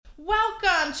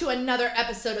Welcome to another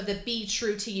episode of the Be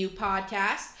True to You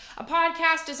podcast, a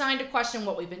podcast designed to question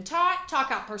what we've been taught,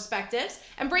 talk out perspectives,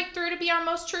 and break through to be our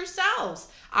most true selves.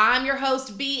 I'm your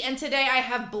host, B, and today I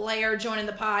have Blair joining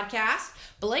the podcast.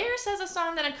 Blair says a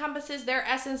song that encompasses their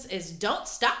essence is Don't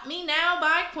Stop Me Now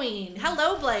by Queen.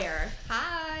 Hello, Blair.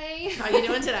 Hi. How you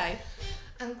doing today?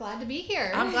 I'm glad to be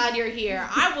here. I'm glad you're here.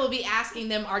 I will be asking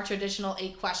them our traditional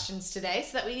 8 questions today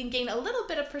so that we can gain a little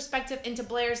bit of perspective into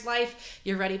Blair's life.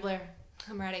 You ready, Blair?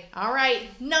 I'm ready. All right.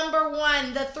 Number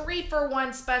 1, the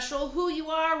 3-for-1 special. Who you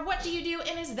are, what do you do,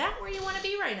 and is that where you want to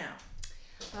be right now?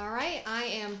 All right. I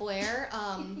am Blair.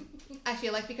 I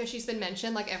feel like because she's been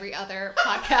mentioned like every other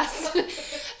podcast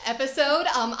episode,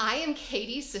 I am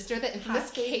Katie's sister, the infamous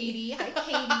Katie. Hi,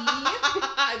 Katie.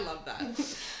 I love that.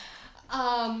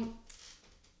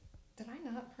 Did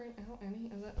I not print out any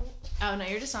of that? Oh, no,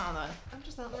 you're just not on the... I'm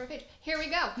just not on the right page. Here we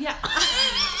go. Yeah.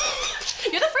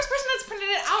 You're the first person that's printed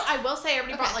it out. I will say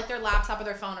everybody brought like their laptop or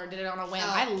their phone or did it on a whim.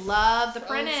 I love the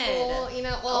printed. Old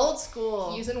school, old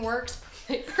school. Using works.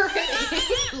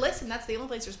 Listen, that's the only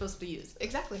place you're supposed to be used.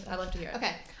 Exactly. I love to hear it.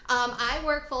 Okay. I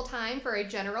work full-time for a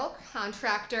general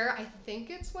contractor. I think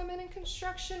it's Women in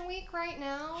Construction Week right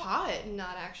now. Hot.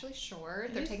 Not actually sure.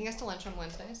 They're taking us to lunch on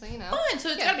Wednesday, so you know. Fun, so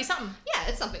it's gotta be something. Yeah,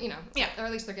 it's something, you know. Yeah. Or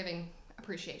at least they're giving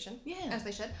appreciation. Yeah. As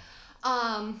they should.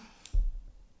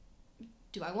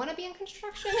 Do I want to be in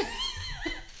construction?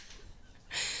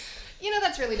 You know,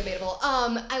 that's really debatable.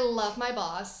 I love my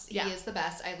boss. Yeah. He is the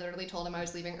best. I literally told him I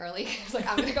was leaving early. He was like,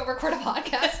 I'm going to go record a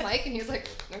podcast, Mike. And he was like,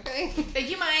 okay.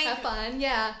 Thank you, Mike. Have fun.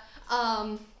 Yeah.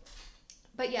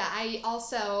 But yeah, I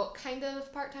also kind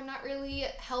of part-time, not really,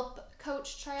 help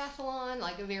coach triathlon,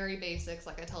 like very basics.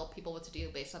 Like I tell people what to do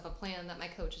based off a plan that my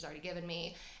coach has already given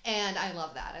me. And I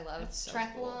love that. I love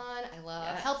triathlon. Cool. I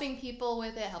love helping people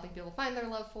with it, helping people find their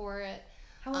love for it.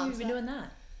 How long have you been doing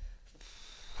that?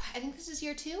 I think this is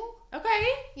year 2. Okay.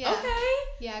 Yeah. Okay.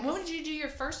 Yeah. When did you do your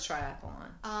first triathlon?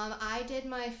 I did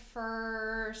my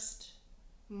first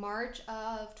March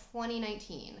of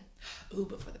 2019. Ooh,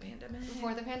 before the pandemic.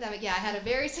 Before the pandemic, yeah. I had a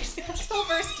very successful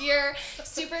first year.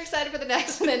 Super excited for the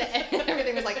next one, and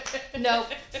everything was like, nope,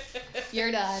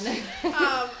 you're done.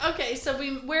 Okay, so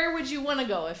where would you want to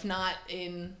go if not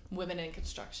in Women in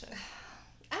Construction?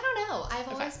 I don't know. I've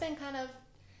always been kind of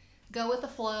go with the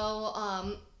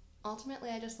flow. Ultimately,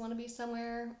 I just want to be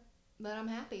somewhere that I'm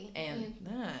happy. And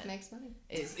that makes money.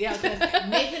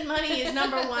 Making money is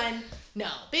number 1. No,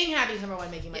 being happy is number 1.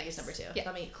 Making money is number 2. Yeah.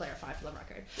 Let me clarify for the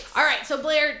record. Yes. All right, so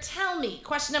Blair, tell me,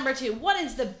 question number 2. What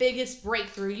is the biggest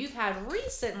breakthrough you've had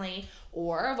recently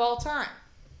or of all time?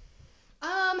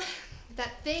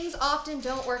 That things often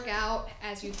don't work out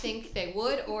as you think they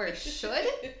would or should,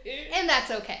 and that's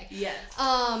okay. Yes.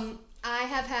 I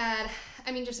have had,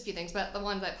 just a few things, but the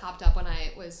one that popped up when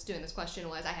I was doing this question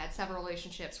was I had several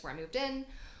relationships where I moved in,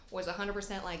 was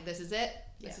 100% like, this is it,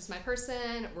 this is my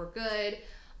person, we're good.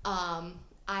 I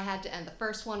had to end the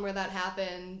first one where that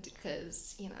happened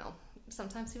because,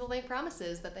 sometimes people make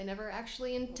promises that they never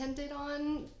actually intended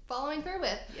on following through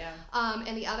with. Yeah.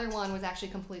 And the other one was actually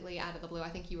completely out of the blue. I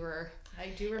think you were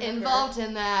remember. Involved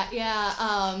in that,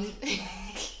 yeah.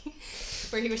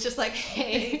 Where he was just like,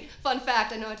 hey, fun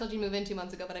fact, I know I told you to move in 2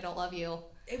 months ago, but I don't love you.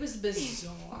 It was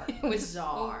bizarre. It was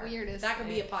bizarre. Weirdest. That could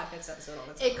be a podcast episode on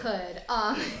its own. It could.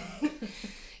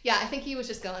 Yeah, I think he was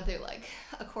just going through like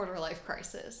a quarter life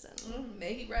crisis. And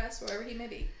may he rest wherever he may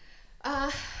be.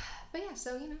 But yeah,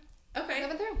 so Okay.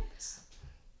 Moving through.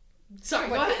 Sorry,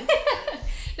 go ahead.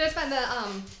 Just find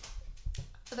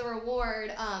the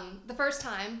reward. The first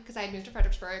time, because I had moved to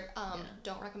Fredericksburg.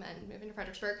 Don't recommend moving to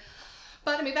Fredericksburg.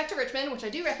 But I moved back to Richmond, which I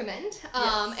do recommend.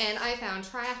 Yes. And I found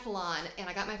triathlon, and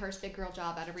I got my first big girl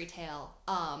job out of retail.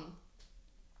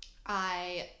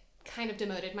 I kind of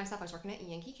demoted myself. I was working at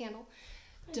Yankee Candle.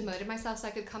 Demoted myself so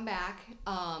I could come back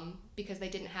because they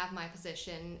didn't have my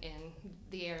position in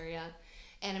the area.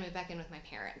 And I moved back in with my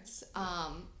parents.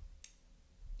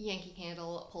 Yankee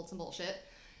Candle pulled some bullshit.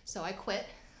 So I quit.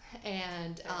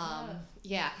 And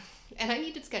yeah. And I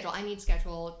needed schedule. I need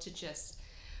schedule to just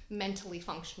mentally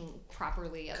function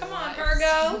properly. Come on,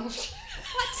 Virgo.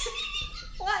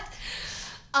 What?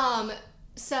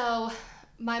 So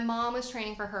my mom was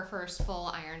training for her first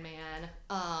full Ironman.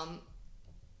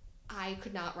 I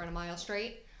could not run a mile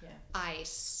straight. Yeah. I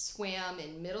swam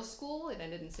in middle school. It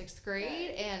ended in 6th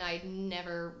grade, and I'd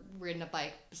never ridden a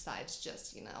bike besides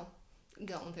just,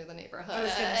 going through the neighborhood. I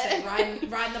was gonna say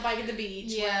riding the bike at the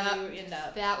beach. Yeah, wherever you end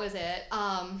up. That was it.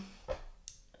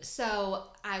 So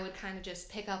I would kind of just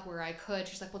pick up where I could.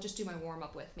 She's like, well, just do my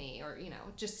warm-up with me, or,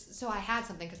 just so I had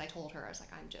something, because I told her, I was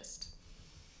like,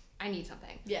 I need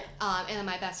something. Yeah. And then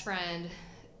my best friend,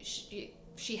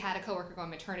 she had a coworker go on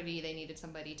maternity. They needed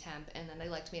somebody temp, and then they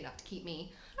liked me enough to keep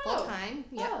me full time.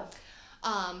 Yep.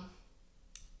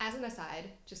 As an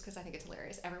aside, just because I think it's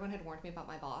hilarious, everyone had warned me about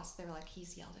my boss. They were like,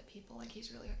 he's yelled at people. Like,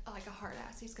 he's really like a hard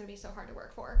ass. He's going to be so hard to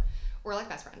work for. We're like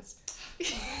best friends.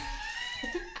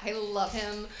 I love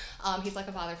him. He's like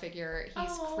a father figure.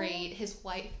 He's great. His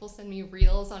wife will send me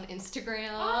reels on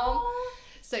Instagram.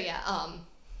 So yeah,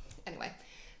 anyway.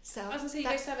 So I was gonna say, you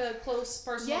guys have a close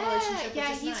personal relationship, which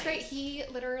is he's nice. great. He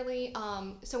literally,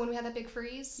 so when we had that big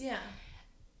freeze,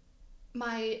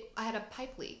 I had a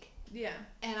pipe leak. Yeah.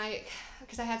 And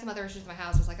because I had some other issues in my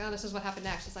house, I was like, oh, this is what happened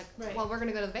next. It's like, well, we're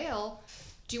gonna go to the Vale.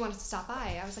 Do you want us to stop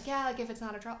by? I was like, yeah, like if it's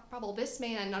not a trouble. This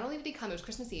man, not only did he come, it was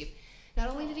Christmas Eve. Not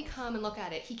only did he come and look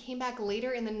at it, he came back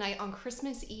later in the night on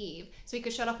Christmas Eve so he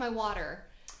could shut off my water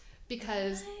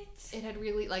because it had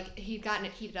really, like, he'd gotten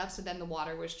it heated up, so then the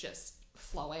water was just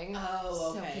flowing.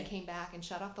 Oh, okay. So he came back and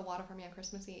shut off the water for me on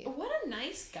Christmas Eve. What a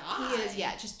nice guy. He is,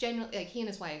 yeah, just genuinely, like, he and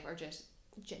his wife are just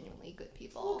genuinely good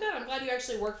people. Well, good. I'm glad you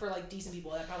actually work for, like, decent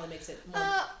people. That probably makes it more...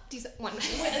 Decent one.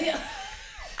 Yeah.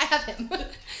 I have him.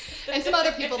 And some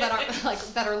other people that aren't, like,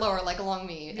 that are lower, like, along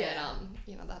me. Yeah. And,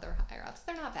 you know, the other higher ups.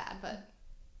 They're not bad, but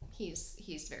he's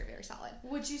very, very solid.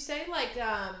 Would you say, like,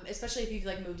 especially if you've,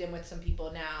 like, moved in with some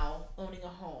people now, owning a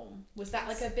home, was that,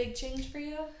 like, a big change for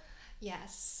you?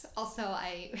 Yes. Also,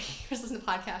 I was listening to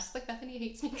podcasts like Bethany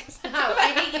hates me because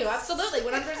I hate you. Absolutely.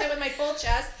 When I'm going to say with my full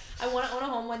chest, I want to own a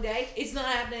home one day. It's not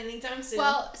happening anytime soon.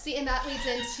 Well, see, and that leads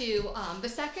into the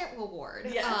second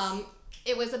reward. Yes.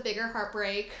 It was a bigger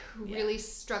heartbreak. Really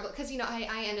struggled because, you know,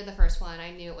 I ended the first one. I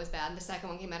knew it was bad. The second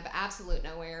one came out of absolute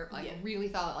nowhere. Like, really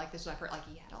thought like this was effort. Like,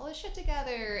 he had all his shit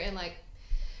together and like,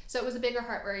 so it was a bigger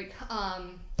heartbreak.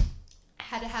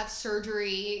 Had to have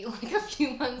surgery like a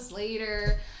few months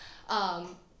later.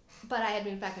 But I had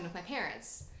moved back in with my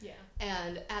parents. Yeah.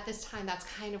 And at this time, that's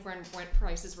kind of when rent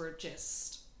prices were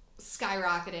just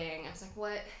skyrocketing. I was like,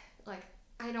 what? Like,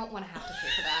 I don't want to have to pay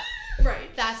for that.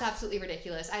 Right. That's absolutely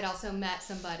ridiculous. I'd also met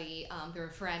somebody through a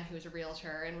friend who was a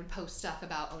realtor and would post stuff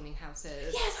about owning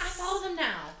houses. Yes, I follow them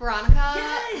now. Veronica.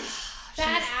 Yes. She's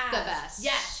the best.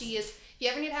 Yes. She is. If you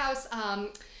ever need a house,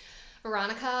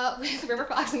 Veronica with River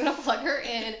Fox, I'm going to plug her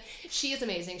in. She is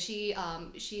amazing.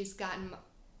 She's gotten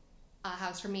a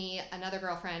house for me, another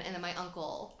girlfriend, and then my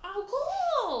uncle. Oh,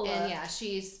 cool! And yeah,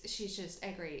 she's just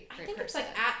a great I think person. it's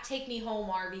like at Take Me Home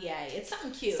RVA. It's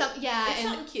something cute. It's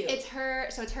something cute. It's her.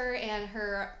 So it's her and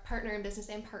her partner in business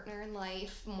and partner in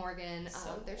life, Morgan.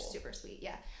 They're cool. super sweet.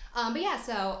 Yeah. But yeah,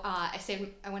 so I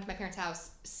went to my parents'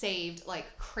 house, saved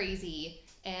like crazy,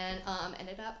 and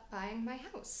ended up buying my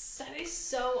house. That is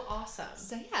so awesome.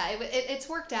 So yeah, it's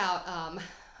worked out.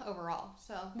 Overall,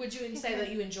 so would you say that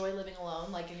you enjoy living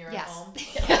alone, like in your own home?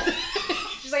 Yeah.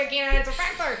 She's like, I can't answer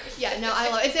factor. Yeah, no,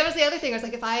 I love it. That was the other thing. I was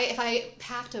like, if I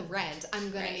have to rent, I'm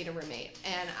gonna need a roommate,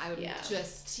 and I would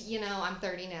just, you know, I'm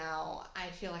 30 now. I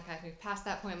feel like I've moved past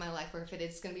that point in my life where if it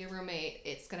is gonna be a roommate,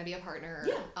 it's gonna be a partner.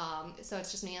 Yeah. So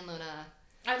it's just me and Luna.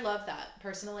 I love that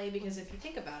personally because if you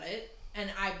think about it,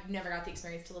 and I've never got the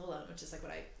experience to live alone, which is like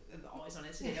what I always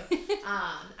wanted to do.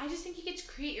 I just think you get to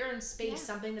create your own space,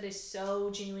 something that is so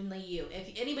genuinely you. If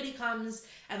anybody comes,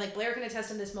 and like Blair can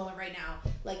attest in this moment right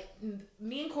now, like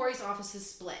me and Corey's office is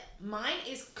split. Mine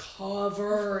is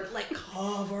covered, and like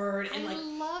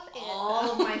love it.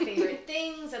 all of my favorite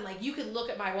things, and like you could look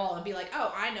at my wall and be like,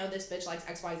 oh, I know this bitch likes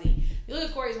XYZ. You look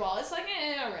at Corey's wall, it's like,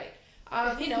 all right.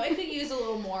 You know, it could use a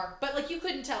little more, but like you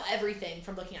couldn't tell everything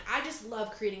from looking at. I just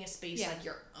love creating a space like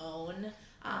your own.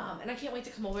 And I can't wait to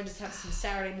come over and just have some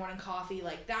Saturday morning coffee.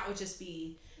 Like, that would just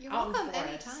be You're welcome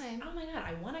anytime. Oh my God,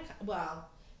 I want to, well,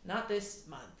 not this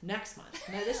month, next month.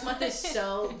 No, this month is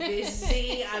so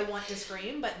busy, I want to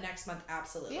scream, but next month,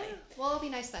 absolutely. Yeah, well, it'll be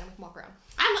nice then, we can walk around.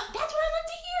 That's what I like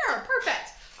to hear,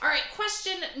 perfect. All right,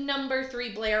 question number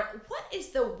 3, Blair. What is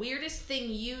the weirdest thing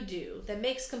you do that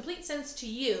makes complete sense to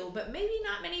you, but maybe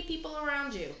not many people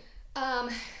around you? I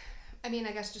mean,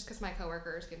 I guess just because my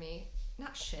coworkers give me,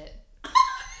 not shit.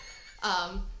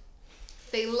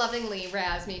 They lovingly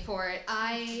razz me for it.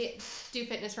 I do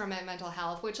fitness for my mental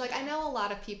health, which, like, I know a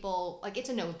lot of people, like, it's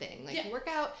a known thing. Like, you work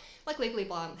out, like Legally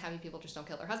Blonde, how many people just don't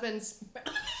kill their husbands.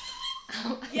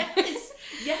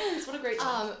 Yes, what a great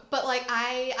one. But, like,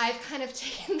 I've kind of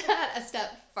taken that a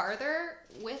step farther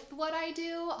with what I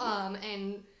do,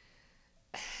 and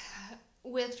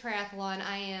with triathlon,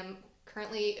 I am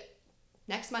currently,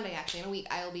 next Monday, actually, in a week,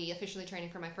 I will be officially training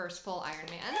for my first full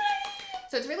Ironman.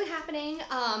 So it's really happening.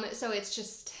 So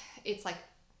it's like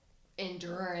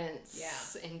endurance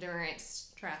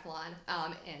triathlon,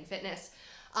 and fitness.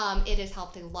 It has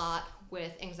helped a lot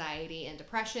with anxiety and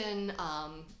depression.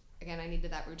 again, I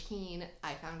needed that routine.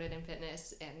 I found it in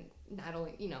fitness, and not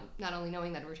only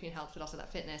knowing that a routine helps, but also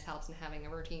that fitness helps in having a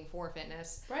routine for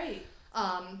fitness. Right.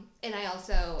 And I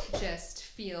also just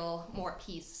feel more at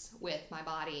peace with my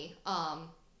body.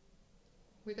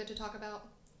 We good to talk about?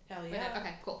 Hell yeah.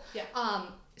 Okay, cool. Yeah.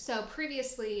 So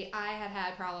previously I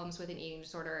had problems with an eating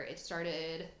disorder. It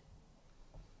started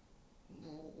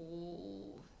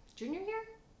junior year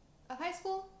of high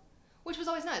school, which was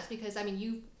always nuts because, I mean,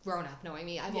 you've grown up knowing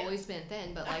me. I've always been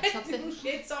thin, but like something...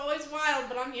 It's always wild,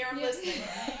 but I'm here, I'm listening.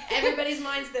 Everybody's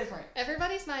mind's different.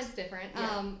 Everybody's mind's different.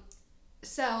 Yeah.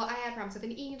 So I had problems with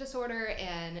an eating disorder,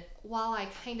 and while I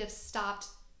kind of stopped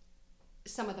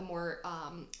some of the more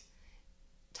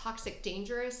toxic,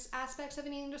 dangerous aspects of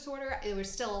an eating disorder, there was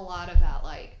still a lot of that,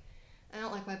 like, I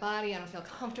don't like my body, I don't feel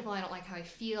comfortable, I don't like how I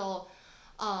feel.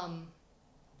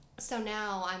 So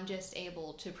now I'm just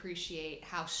able to appreciate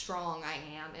how strong I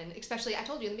am, and especially, I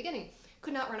told you in the beginning,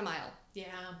 could not run a mile. Yeah.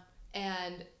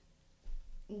 And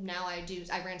now I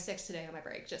ran 6 today on my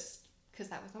break, just because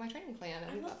that was on my training plan,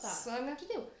 and that's what I'm going to have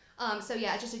to do. So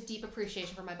yeah, just a deep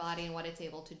appreciation for my body and what it's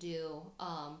able to do.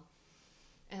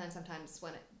 And then sometimes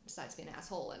when it decides to be an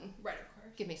asshole and right, of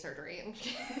course, give me surgery,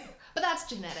 but that's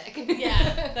genetic.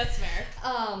 Yeah, that's fair.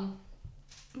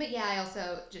 But yeah, I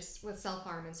also just with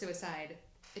self-harm and suicide,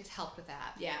 it's helped with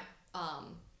that. Yeah.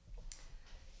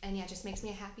 And yeah, it just makes me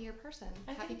a happier person.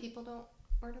 Happy people don't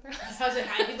murder their husbands.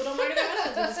 Happy people don't murder their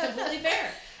husbands. It's completely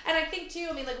fair. And I think too,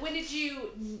 I mean, like, when did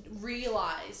you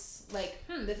realize, like,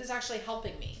 this is actually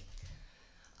helping me?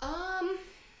 That's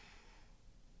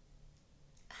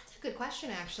a good question,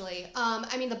 actually.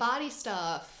 I mean, the body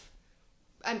stuff,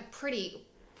 I'm pretty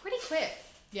quick.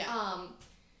 Yeah.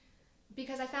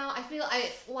 Because why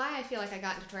I feel like I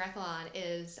got into triathlon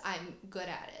is I'm good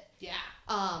at it. Yeah.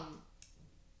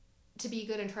 To be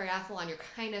good in triathlon, you're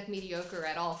kind of mediocre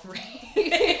at all 3.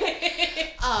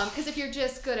 Because if you're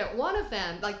just good at one of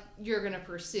them, like, you're going to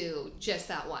pursue just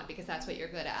that one because that's what you're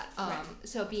good at. Right.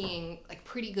 So being, like,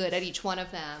 pretty good at each one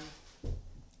of them,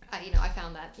 I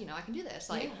found that, I can do this.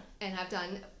 Like, and I've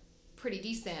done pretty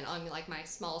decent on, like, my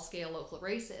small scale local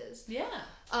races. Yeah.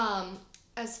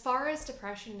 As far as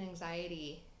depression and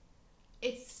anxiety,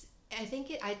 because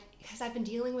I've been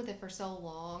dealing with it for so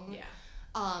long. Yeah.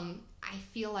 I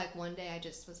feel like one day I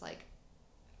just was like,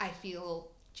 I feel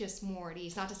just more at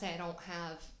ease. Not to say I don't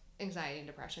have anxiety and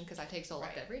depression because I take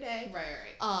Zoloft every day.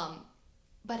 Right.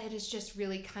 But it has just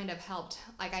really kind of helped.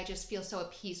 Like, I just feel so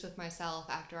at peace with myself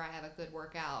after I have a good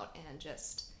workout, and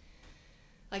just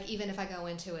like, even if I go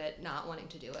into it not wanting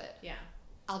to do it, yeah,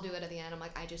 I'll do it at the end. I'm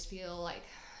like, I just feel like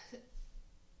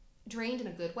drained in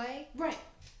a good way. Right.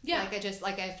 Yeah.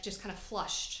 Like I've just kind of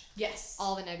flushed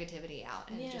all the negativity out,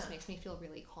 and it just makes me feel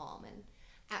really calm and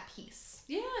at peace.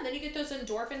 Yeah, and then you get those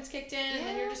endorphins kicked in, and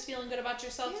then you're just feeling good about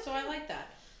yourself. So I like that.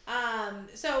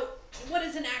 So what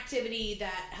is an activity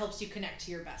that helps you connect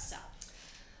to your best self?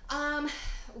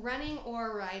 Running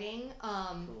or riding.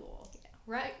 Cool.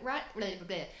 Running.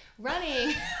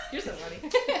 You're so funny.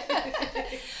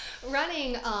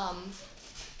 Running.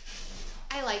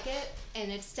 I like it, and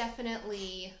it's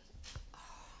definitely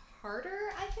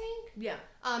harder, I think. Yeah.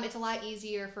 It's a lot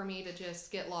easier for me to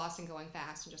just get lost in going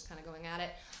fast and just kind of going at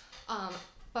it.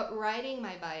 But riding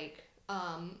my bike,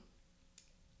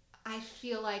 I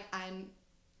feel like I'm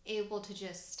able to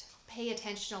just pay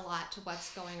attention a lot to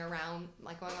what's going on around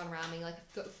me, like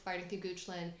riding through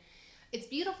Goochland. It's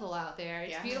beautiful out there.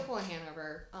 It's beautiful in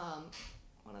Hanover.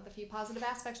 One of the few positive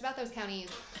aspects about those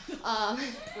counties.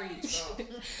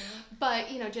 But,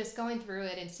 just going through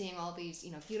it and seeing all these,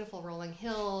 beautiful rolling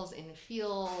hills and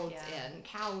fields and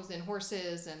cows and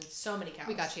horses, and so many cows.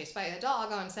 We got chased by a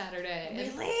dog on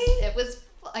Saturday. Really? It was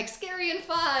like scary and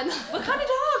fun. What kind of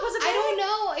dog was it? I don't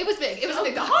know. It was big. It was a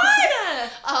big dog.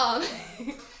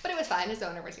 But it was fine. His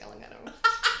owner was yelling at him.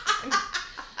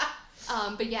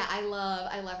 But yeah, I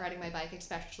love riding my bike,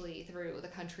 especially through the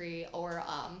country, or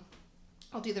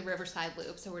I'll do the Riverside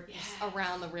Loop, so we're just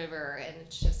around the river, and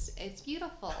it's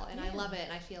beautiful, and I love it,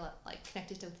 and I feel like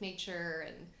connected with nature,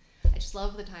 and I just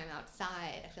love the time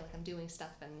outside. I feel like I'm doing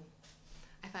stuff, and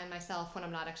I find myself, when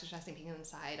I'm not exercising, being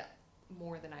inside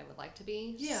more than I would like to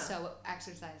be. Yeah. So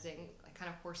exercising kind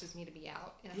of forces me to be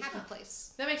out in a happy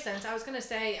place. That makes sense. I was gonna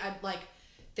say,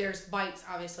 there's bikes,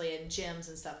 obviously, and gyms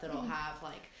and stuff that'll have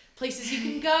places you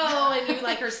can go, and you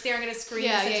are staring at a screen.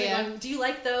 Going, do you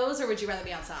like those, or would you rather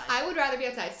be outside? I would rather be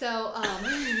outside. So,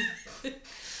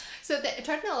 so the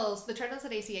treadmills at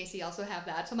ACAC also have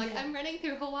that. So I'm like, I'm running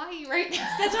through Hawaii right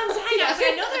now. That's what I'm saying. I was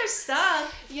like, I know there's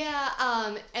stuff.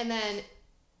 Yeah. And then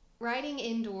riding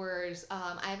indoors,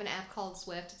 I have an app called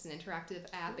Swift. It's an interactive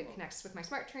app. It connects with my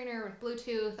smart trainer with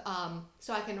Bluetooth,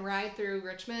 so I can ride through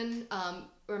Richmond.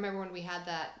 Remember when we had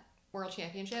that World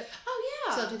Championship? Oh,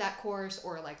 yeah. So I'll do that course,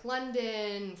 or like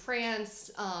London, France.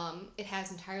 It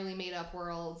has entirely made up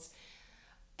worlds,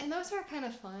 and those are kind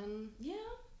of fun. Yeah,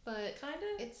 but kind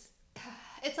of.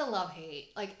 It's a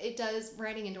love-hate. Like,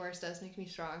 riding indoors does make me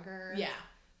stronger. Yeah.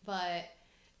 But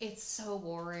it's so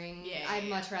boring. Yeah. I'd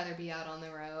much rather be out on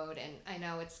the road, and I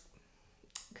know it's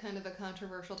kind of a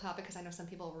controversial topic because I know some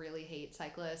people really hate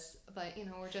cyclists, but, you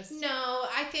know, we're just... No,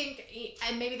 I think,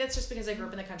 and maybe that's just because I grew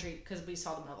up in the country because we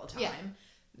saw them all the time.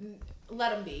 Yeah.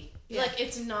 Let them be. Yeah. Like,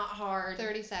 it's not hard.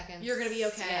 30 seconds. You're going to be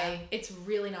okay. Yeah. It's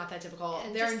really not that difficult.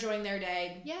 And they're enjoying their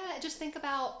day. Yeah, just think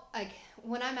about, like,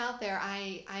 when I'm out there,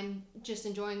 I'm just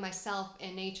enjoying myself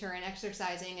and nature and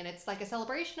exercising, and it's like a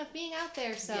celebration of being out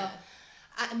there, so... Yeah.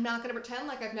 I'm not going to pretend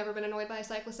like I've never been annoyed by a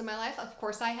cyclist in my life. Of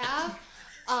course I have.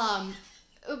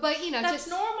 But, you know, that's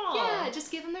normal. Yeah,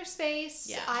 just give them their space.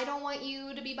 Yeah. I don't want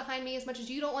you to be behind me as much as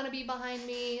you don't want to be behind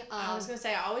me. I was going to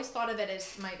say, I always thought of it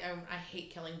as I hate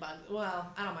killing bugs. Well,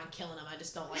 I don't mind killing them. I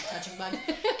just don't like touching bugs.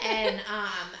 And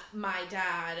my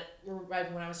dad,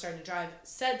 right when I was starting to drive,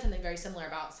 said something very similar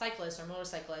about cyclists or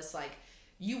motorcyclists, like,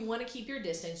 you want to keep your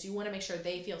distance. You want to make sure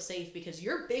they feel safe because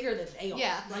you're bigger than they are.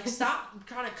 Yeah. Like, stop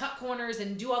trying to cut corners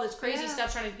and do all this crazy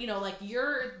stuff trying to, you know, like,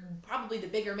 you're probably the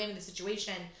bigger man in the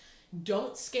situation.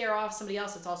 Don't scare off somebody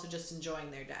else that's also just enjoying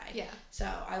their day. Yeah. So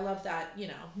I love that, you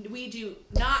know, we do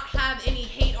not have any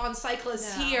hate on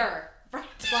cyclists here. Right.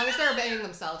 As long as they're obeying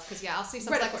themselves. Because, yeah, I'll see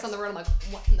some cyclists on the road. I'm like,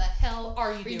 what in the hell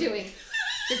are you doing?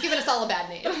 You're giving us all a bad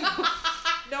name.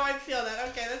 No, I feel that.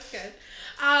 Okay, that's good.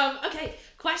 Okay,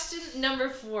 question number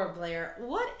 4, Blair.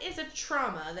 What is a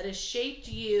trauma that has shaped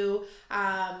you,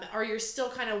 or you're still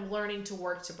kind of learning to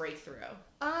work to break through?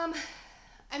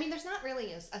 I mean, there's not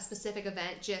really a specific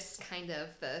event, just kind of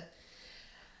the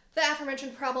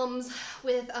aforementioned problems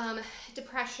with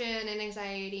depression and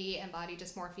anxiety and body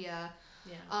dysmorphia.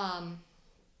 Yeah.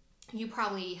 You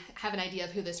probably have an idea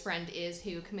of who this friend is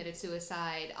who committed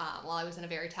suicide while I was in a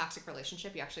very toxic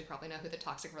relationship. You actually probably know who the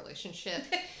toxic relationship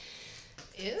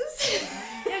is.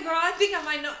 Yeah, girl, I think I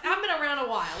might know. I've been around a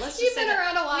while. You've been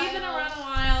around a while. We've been around a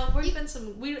while.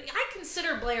 I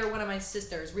consider Blair one of my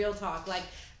sisters, real talk. Like,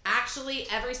 actually,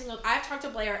 I've talked to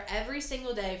Blair every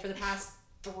single day for the past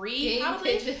 3,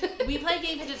 probably. We play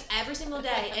game pitches every single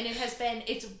day, and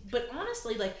but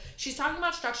honestly, like, she's talking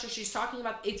about structure, she's talking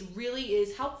about, it really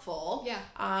is helpful.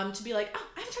 Yeah. To be like, oh,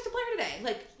 I haven't talked to Blair today.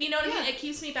 Like, you know what I mean? It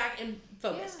keeps me back in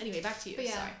focus. Yeah. Anyway, back to you. But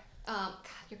yeah. Sorry. God,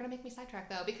 you're gonna make me sidetrack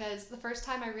though, because the first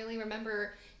time I really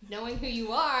remember knowing who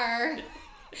you are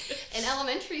in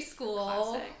elementary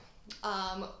school. Classic.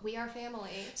 We Are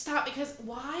Family. Stop, because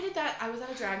I was at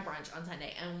a drag brunch on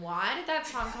Sunday, and why did that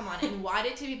song come on, and why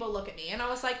did 2 people look at me? And I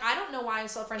was like, I don't know why I'm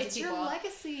still friends with people.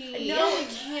 It's your legacy. No, it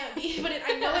can't be, but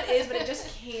I know it is, but it just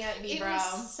can't be, bro. It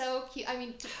was so cute. I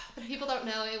mean, people don't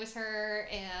know it was her,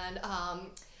 and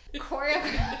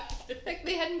choreographed. Like,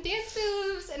 they had dance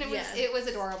moves, and it was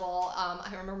adorable. I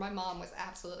remember my mom was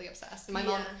absolutely obsessed. My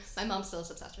mom still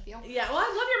is obsessed with you. Yeah, well, I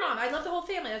love your mom. I love the whole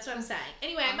family. That's what I'm saying.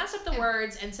 Anyway, I messed up the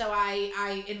words, and so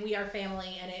and We Are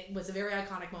Family, and it was a very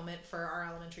iconic moment for our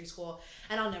elementary school,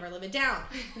 and I'll never live it down.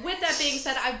 With that being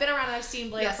said, I've been around and I've seen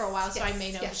Blair for a while, so I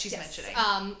may know what she's mentioning.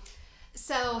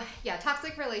 So yeah,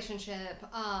 toxic relationship.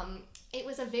 It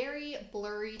was a very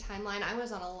blurry timeline. I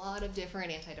was on a lot of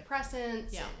different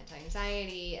antidepressants and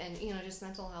anti-anxiety and, you know, just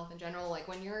mental health in general. Like,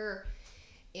 when you're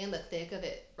in the thick of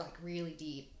it, like, really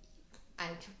deep,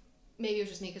 maybe it was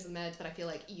just me because of the meds, but I feel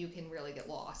like you can really get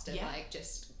lost and, like,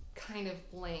 just kind of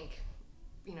blank,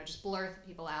 you know, just blur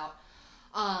people out.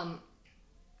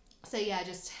 So, yeah,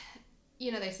 just,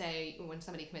 you know, they say when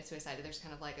somebody commits suicide, there's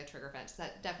kind of like a trigger event. So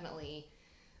that definitely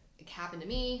happened to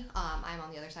me. I'm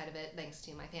on the other side of it thanks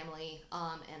to my family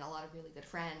and a lot of really good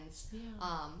friends.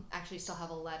 Actually still have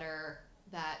a letter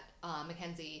that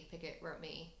Mackenzie Pickett wrote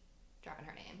me, dropping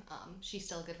her name. She's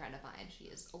still a good friend of mine. She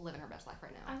is living her best life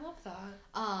right now. I love that.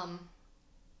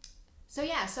 So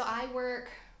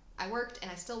I worked and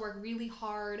I still work really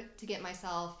hard to get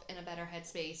myself in a better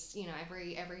headspace. You know,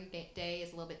 every day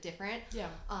is a little bit different. Yeah.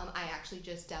 I actually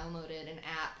just downloaded an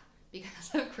app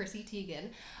because of Chrissy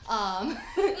Teigen.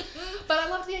 But I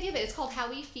love the idea of it. It's called How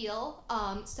We Feel.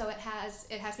 So it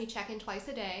has me check in twice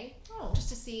a day just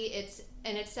to see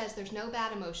and it says there's no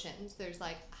bad emotions. There's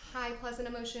like high pleasant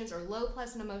emotions or low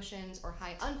pleasant emotions or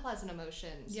high unpleasant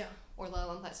emotions or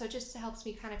low unpleasant. So it just helps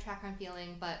me kind of track how I'm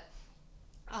feeling. But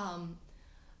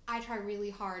I try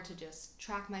really hard to just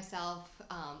track myself.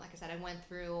 Like I said, I went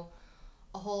through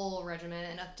a whole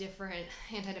regimen of different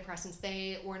antidepressants.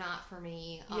 They were not for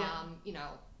me. You know,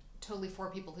 totally for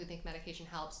people who think medication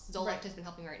helps. Zoloft has been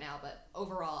helping right now, but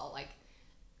overall, like,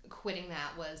 quitting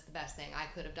that was the best thing I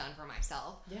could have done for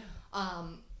myself.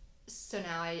 So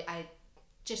now I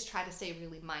just try to stay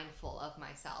really mindful of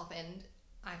myself, and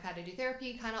I've had to do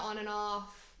therapy kind of on and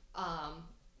off.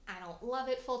 I don't love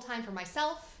it full time for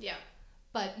myself.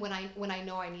 But when I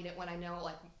know I need it, when I know,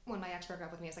 like, when my ex broke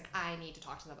up with me, it's like, I need to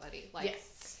talk to somebody. Like,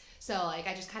 so, like,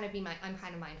 I just kind of I'm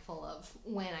kind of mindful of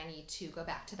when I need to go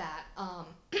back to that.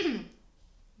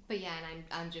 But yeah, and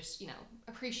I'm just, you know,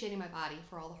 appreciating my body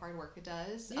for all the hard work it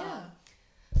does.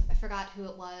 I forgot who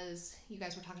it was. You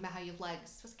guys were talking about how you have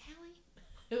legs. Was it Callie?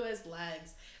 Who has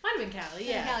legs? Might have been Callie,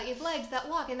 yeah. Callie, you have legs that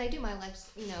walk, and they do. My legs,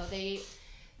 you know, they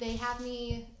have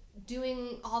me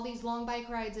doing all these long bike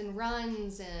rides and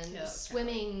runs and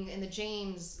swimming in the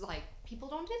James. Like, people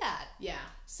don't do that.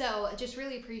 So just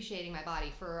really appreciating my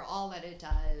body for all that it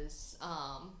does.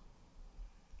 I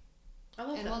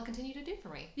love and that. Will continue to do for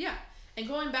me. And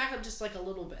going back up just like a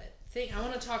little bit, I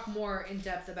want to talk more in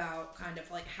depth about kind of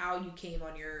like how you came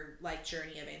on your like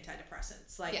journey of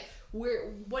antidepressants. Like,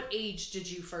 what age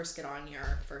did you first get on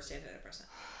your first antidepressant?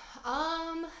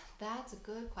 That's a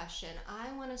good question.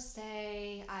 I want to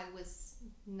say I was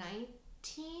 19.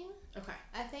 Okay.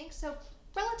 I think so,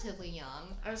 relatively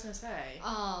young. I was gonna say.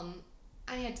 I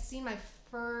had seen my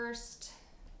first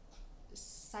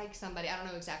psych somebody. I don't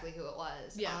know exactly who it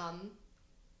was.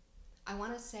 I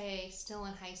want to say still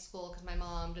in high school because my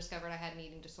mom discovered I had an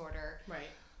eating disorder.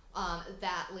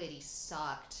 That lady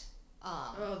sucked.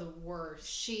 The worst.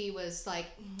 She was like,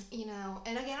 you know,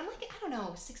 and again, I'm like, I don't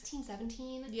know, 16,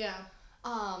 17.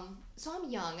 So I'm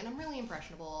young and I'm really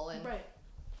impressionable. And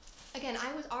again,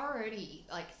 I was already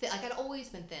like like I'd always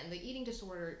been thin. The eating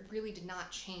disorder really did not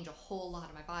change a whole lot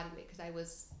of my body weight because I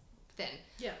was thin.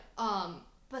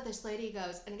 But this lady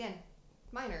goes, and again,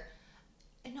 minor.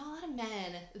 And a lot of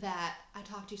men that I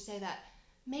talk to say that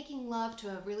making love to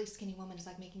a really skinny woman is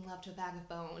like making love to a bag of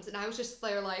bones. And I was just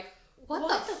there like,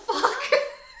 what the fuck?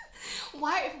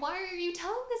 Why are you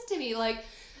telling this to me? Like,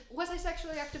 was I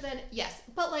sexually active then? Yes.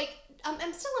 But like,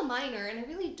 I'm still a minor and I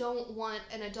really don't want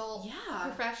an adult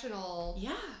professional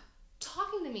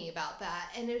talking to me about that.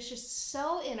 And it was just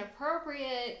so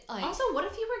inappropriate. Like, also, what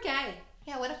if you were gay?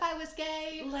 Yeah, what if I was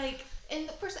gay? Like, and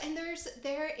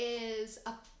there is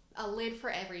a lid for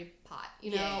every pot,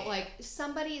 you know? Like,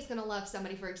 somebody is gonna love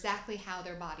somebody for exactly how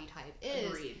their body type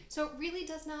is. Agreed. So it really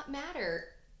does not matter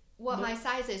what my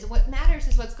size is. What matters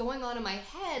is what's going on in my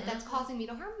head that's causing me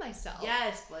to harm myself.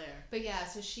 Yes, Blair. But yeah,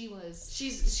 so she's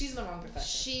in the wrong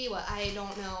profession. I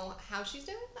don't know how she's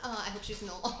doing. I hope she's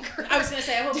no longer. I was gonna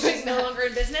say, I hope she's no longer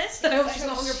in business. I hope she's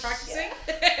no longer practicing.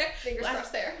 Fingers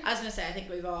crossed there. I was gonna say, I think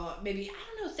we've all maybe, I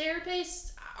don't know,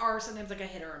 therapists are sometimes like a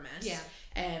hit or a miss.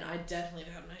 And I definitely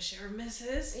have had my share of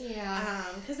misses.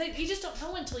 Because you just don't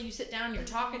know until you sit down and you're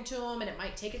talking to them, and it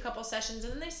might take a couple sessions,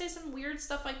 and then they say some weird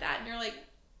stuff like that, and you're like,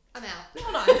 I'm out.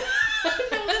 Hold on. No,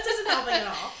 this isn't helping at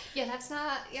all. It's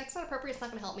not appropriate. It's not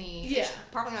going to help me. It's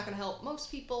probably not going to help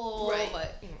most people. Right.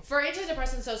 But, you know. For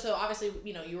antidepressants, so obviously,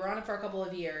 you know, you were on it for a couple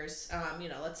of years, you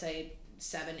know, let's say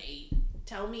 7, 8.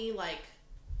 Tell me, like,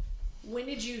 when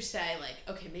did you say, like,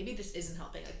 okay, maybe this isn't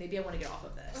helping. Like, maybe I want to get off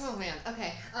of this. Oh, man.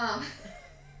 Okay.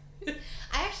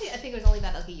 I think it was only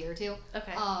about like a year or two.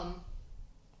 Okay. And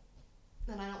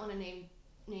I don't want to name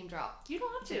drop. You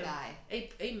don't have to. The guy.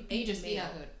 You just male.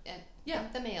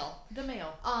 The male. The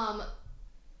male. I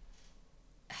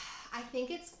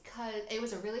think it's because it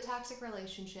was a really toxic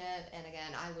relationship, and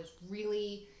again, I was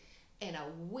really in a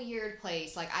weird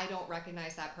place. Like, I don't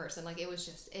recognize that person. Like,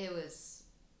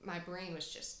 my brain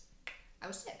was just, I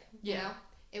was sick. You know?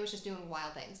 It was just doing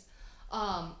wild things.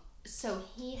 So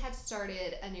he had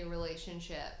started a new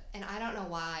relationship, and I don't know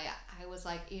why. I was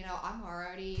like, you know, I'm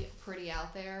already pretty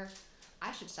out there.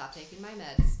 I should stop taking my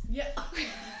meds.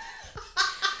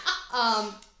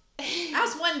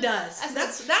 As one does.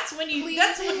 That's when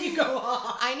you go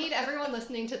off. I need everyone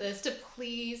listening to this to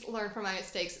please learn from my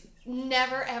mistakes.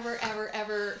 Never, ever, ever,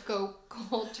 ever go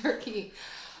cold turkey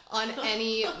on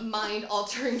any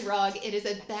mind-altering drug. It is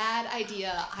a bad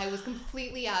idea. I was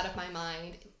completely out of my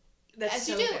mind. As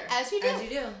you do.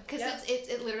 Because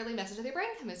it literally messes with your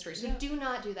brain chemistry. So do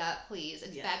not do that, please.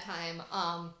 It's bad time.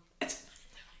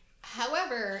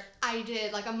 However, I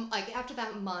did like after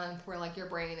that month where like your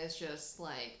brain is just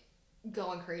like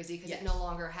going crazy because it no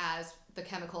longer has the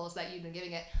chemicals that you've been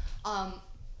giving it.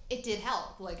 It did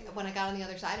help. Like when I got on the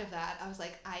other side of that, I was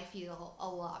like, I feel a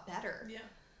lot better.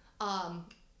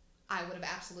 I would have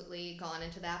absolutely gone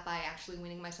into that by actually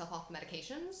weaning myself off the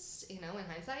medications, you know, in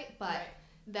hindsight, but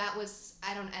that was,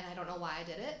 I don't know why I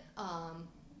did it.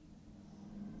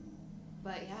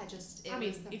 But yeah,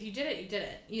 if you did it,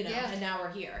 you did it, and now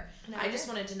we're here. I just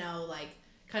wanted to know, like,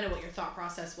 kind of what your thought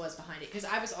process was behind it. Because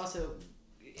I was also,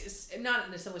 not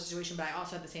in a similar situation, but I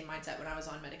also had the same mindset when I was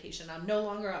on medication. I'm no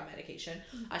longer on medication.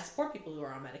 I support people who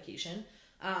are on medication.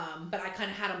 But I kind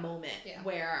of had a moment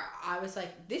where I was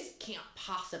like, this can't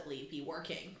possibly be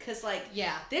working. Because, like,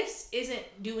 this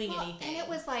isn't doing anything. And it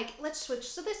was like, let's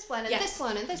switch to this one, and this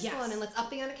one, and this one, and let's up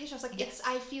the medication. I was like,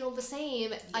 I feel the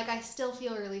same. Like, I still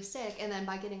feel really sick. And then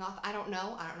by getting off, I don't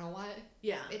know why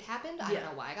it happened. I don't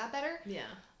know why I got better. Yeah.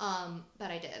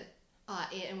 But I did.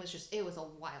 It was a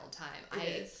wild time.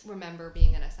 I remember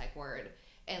being in a psych ward,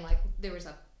 and, like, there was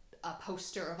a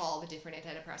poster of all the different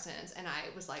antidepressants, and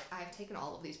I was like, I've taken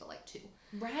all of these but like 2.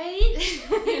 Right?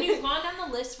 And you've gone down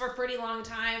the list for a pretty long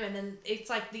time, and then it's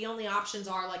like the only options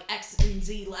are like X and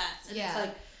Z left, and it's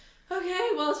like, okay,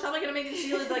 well, it's probably gonna make it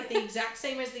feel like the exact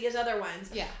same as these other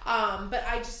ones. Yeah. But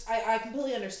I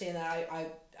completely understand that.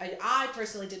 I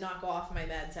personally did not go off my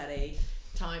meds at a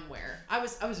time where I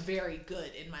was very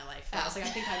good in my life. I was like, I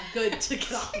think I'm good to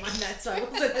get off my meds, so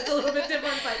it's a little bit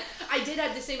different, but I did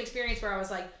have the same experience where I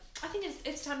was like, I think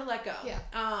it's time to let go. Yeah.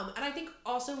 And I think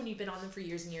also when you've been on them for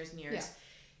years and years and years,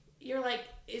 you're like,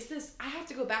 I have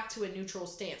to go back to a neutral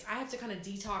stance. I have to kind of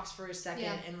detox for a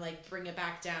second and like bring it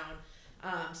back down.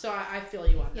 So I feel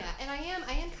you on that. Yeah, and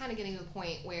I am kind of getting to the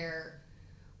point where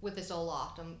with this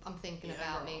Zoloft, I'm thinking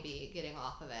about maybe getting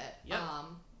off of it. Yep.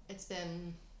 It's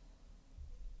been,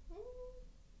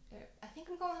 I think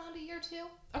I'm going on to year 2.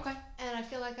 Okay. And I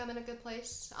feel like I'm in a good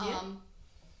place.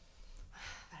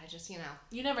 I just, you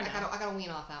never know. I gotta wean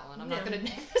off that one. I'm not gonna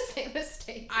make the same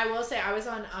mistake. I will say I was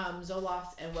on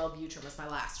Zoloft and Wellbutrin was my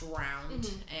last round,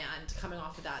 and coming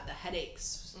off of that, the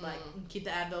headaches, like, keep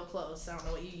the Advil close. I don't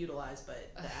know what you utilize,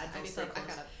 but the Advil stay close. I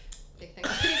got a big thing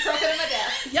of ibuprofen in my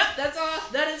desk. Yep, that's all.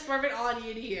 That is perfect. All I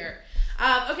need to hear.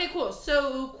 Okay, cool.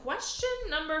 So question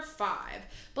number 5.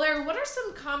 Blair, what are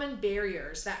some common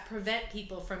barriers that prevent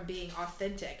people from being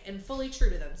authentic and fully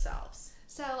true to themselves?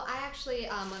 So I actually, when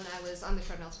I was on the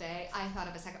treadmill today, I thought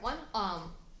of a second one.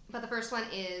 But the first one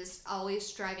is always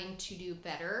striving to do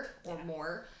better or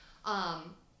more.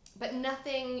 But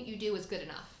nothing you do is good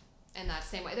enough. And that's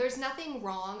the same way. There's nothing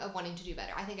wrong of wanting to do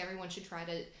better. I think everyone should try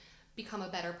to become a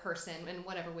better person in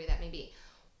whatever way that may be.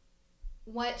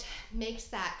 What makes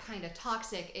that kind of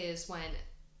toxic is when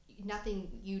nothing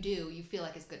you do you feel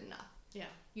like is good enough. Yeah.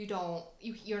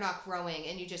 You're not growing,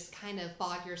 and you just kind of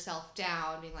bog yourself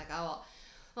down, being like, oh,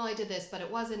 well, I did this, but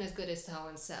it wasn't as good as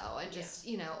so-and-so. And just,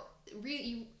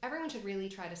 everyone should really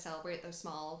try to celebrate those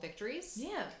small victories.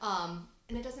 Yeah.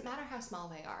 And it doesn't matter how small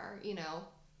they are,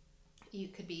 You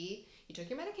could be, you took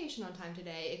your medication on time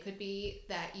today. It could be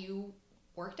that you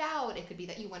worked out. It could be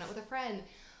that you went out with a friend.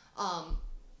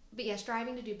 But yeah,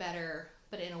 striving to do better,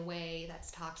 but in a way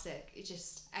that's toxic.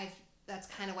 That's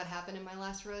kind of what happened in my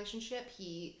last relationship.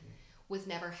 He was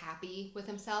never happy with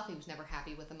himself. He was never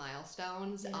happy with the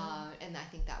milestones. Yeah. And I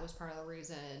think that was part of the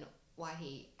reason why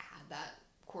he had that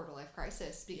quarter-life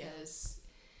crisis, because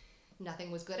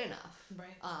nothing was good enough.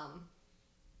 Right.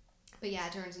 But yeah,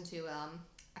 it turns into a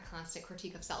constant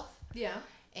critique of self. Yeah.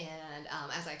 And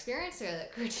as I experienced, a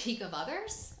critique of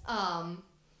others.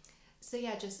 So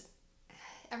yeah, just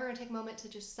everyone take a moment to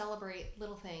just celebrate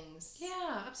little things.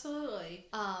 Yeah, absolutely.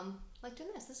 Like doing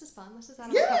this. This is fun. This is out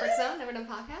of my comfort zone. Never done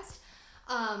podcast.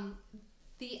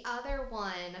 The other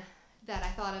one that I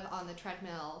thought of on the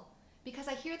treadmill, because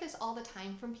I hear this all the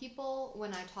time from people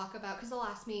when I talk about, because they'll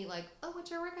ask me like, oh,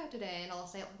 what's your workout today? And I'll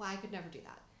say, well, I could never do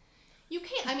that. You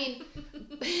can't. I mean,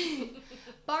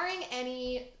 barring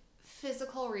any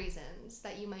physical reasons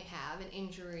that you might have, an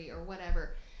injury or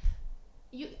whatever,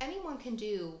 anyone can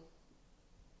do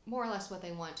more or less what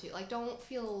they want to. Like, don't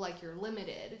feel like you're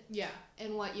limited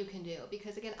in what you can do.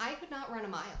 Because, again, I could not run a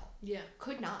mile. Yeah.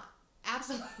 Could not.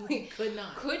 Absolutely. Could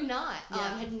not. Could not.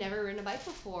 Yeah. Had never ridden a bike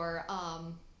before.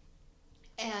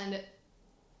 And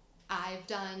I've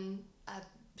done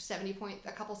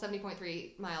a couple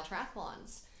 70.3 mile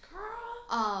triathlons.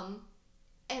 Girl.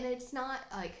 And it's not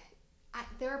like,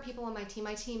 there are people on my team.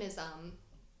 My team is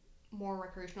more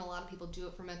recreational. A lot of people do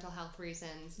it for mental health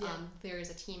reasons. Yeah. There is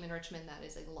a team in Richmond that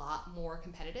is a lot more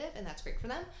competitive, and that's great for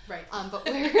them. Right. But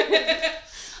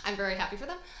I'm very happy for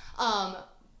them.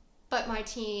 But my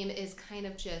team is kind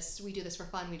of just, we do this for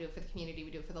fun, we do it for the community, we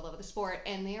do it for the love of the sport,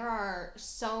 and there are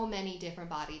so many different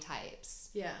body types.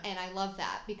 Yeah. And I love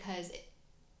that because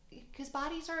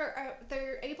bodies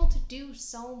they're able to do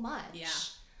so much. Yeah.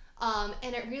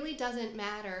 And it really doesn't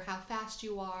matter how fast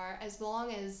you are, as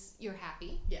long as you're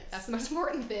happy. Yes. That's the most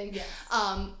important thing. Yes.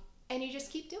 And you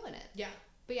just keep doing it. Yeah.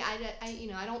 But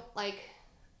yeah, I don't like,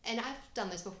 and I've done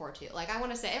this before too. Like, I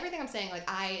want to say everything I'm saying,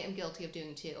 like, I am guilty of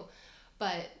doing too.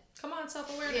 But come on,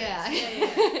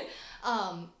 self-awareness.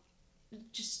 Yeah.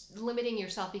 Just limiting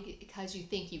yourself because you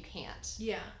think you can't.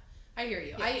 Yeah, I hear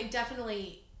you. Yeah.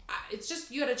 It's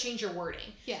just, you got to change your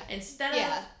wording. Yeah. Instead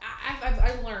of,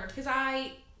 I've learned, because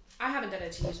I haven't done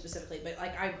it to you specifically, but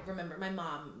like, I remember my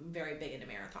mom very big into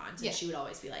marathons, and she would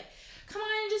always be like, come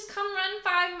on, just come run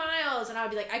 5 miles. And I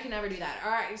would be like, I can never do that.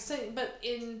 All right. So, but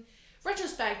in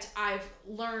retrospect, I've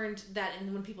learned that,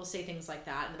 and when people say things like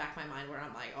that in the back of my mind, where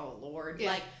I'm like, oh Lord,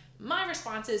 like, my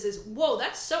response is, whoa,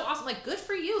 that's so awesome. Like, good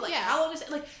for you. Like, how long is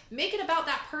it? Like, make it about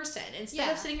that person.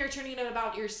 Instead of sitting here turning it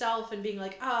about yourself and being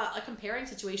like, a comparing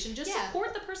situation, just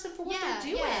support the person for what they're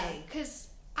doing. Yeah, because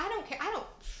I don't care.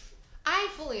 I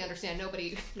fully understand not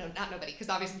nobody, because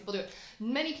obviously people do it.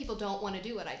 Many people don't want to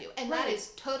do what I do. And that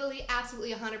is totally,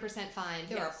 absolutely 100% fine.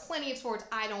 There are plenty of sports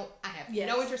I have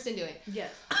no interest in doing.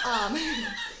 Yes.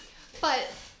 But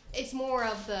it's more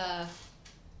of the,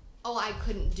 I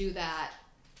couldn't do that.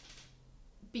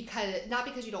 Not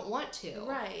because you don't want to.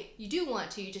 Right. You do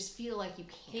want to, you just feel like you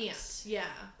can't. Yeah.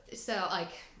 So, like,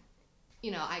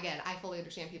 again, I fully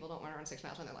understand people don't want to run 6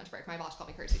 miles on their lunch break. My boss called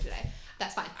me crazy today.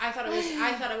 That's fine. I thought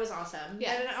it was awesome.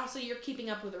 Yeah. And also, you're keeping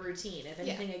up with a routine. If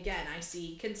anything, again, I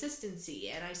see consistency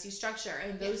and I see structure,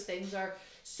 and those things are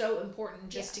so important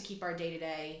just to keep our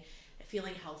day-to-day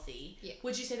feeling healthy. Yeah.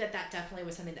 Would you say that definitely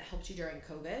was something that helped you during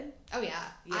COVID? Oh yeah.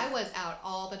 I was out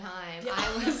all the time. Yeah.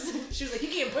 She was like, you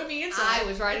can't put me inside. I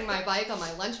was riding my bike on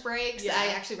my lunch breaks. I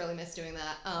actually really miss doing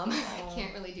that. I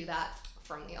can't really do that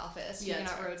from the office.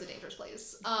 Road's a dangerous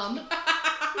place.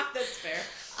 That's fair.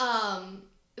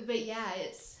 But yeah,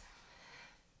 it's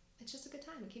just a good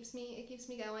time. It keeps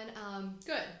me going.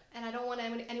 Good. And I don't want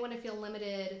anyone to feel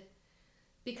limited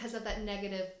because of that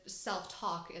negative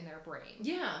self-talk in their brain.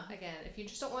 Yeah. Again, if you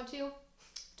just don't want to,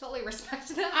 totally respect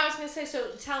that. I was going to say,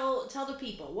 so tell the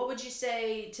people, what would you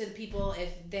say to the people if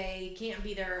they can't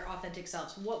be their authentic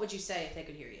selves? What would you say if they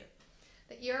could hear you?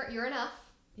 That you're enough.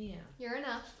 Yeah. You're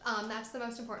enough. That's the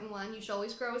most important one. You should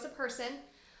always grow as a person.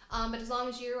 But as long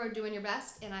as you are doing your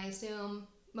best, and I assume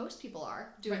most people are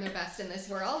doing their best in this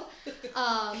world.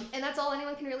 And that's all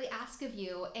anyone can really ask of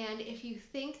you. And if you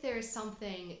think there's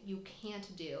something you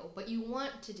can't do, but you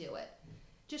want to do it,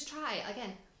 just try.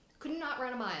 Again, could not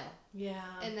run a mile. Yeah.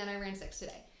 And then I ran 6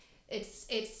 today.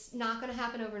 It's not going to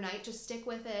happen overnight. Just stick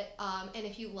with it. And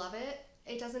if you love it,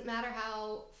 it doesn't matter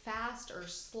how fast or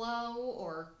slow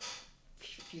or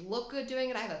if you look good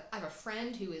doing it. I have a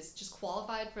friend who is just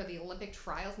qualified for the Olympic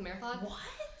trials and marathon. What?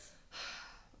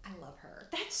 I love her.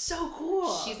 That's so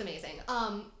cool. She's amazing.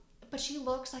 But she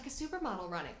looks like a supermodel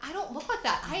running. I don't look like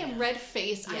that. I am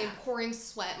red-faced. I am pouring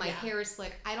sweat. My hair is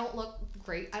slick. I don't look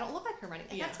great. I don't look like her running.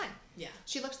 And that's fine. Yeah.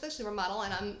 She looks like a supermodel,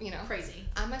 and I'm, crazy.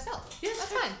 I'm myself. Yeah,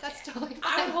 that's fine. That's totally fine.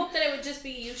 I would hope that it would just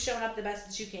be you showing up the best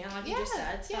that you can, like you just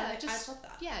said. So I love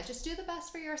that. Yeah, just do the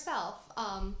best for yourself.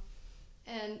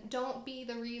 And don't be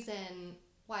the reason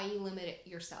why you limit it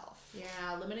yourself.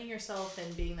 Yeah, limiting yourself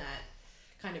and being that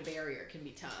kind of barrier can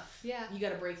be tough. Yeah. You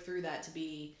got to break through that to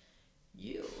be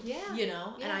you. Yeah.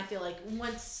 Yeah. And I feel like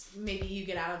once maybe you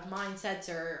get out of mindsets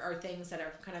or things that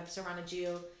are kind of surrounded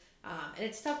you, and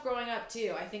it's tough growing up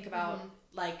too. I think about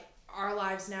like our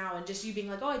lives now and just you being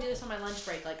like, oh, I do this on my lunch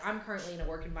break. Like I'm currently in a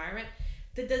work environment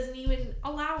that doesn't even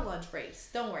allow lunch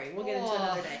breaks. Don't worry, we'll get into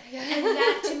another day. Yeah. And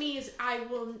that to me is,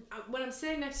 when I'm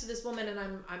sitting next to this woman and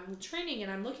I'm training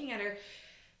and I'm looking at her,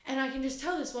 and I can just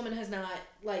tell this woman has not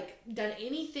like done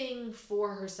anything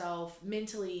for herself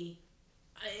mentally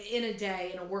in a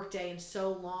day, in a work day, in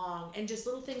so long, and just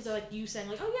little things are like you saying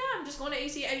like, oh yeah, I'm just going to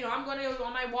AC, I'm going to go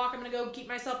on my walk, I'm going to go keep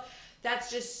myself.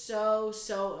 That's just so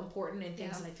important and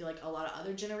things that I feel like a lot of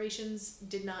other generations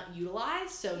did not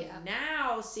utilize. So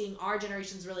now seeing our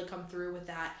generations really come through with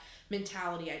that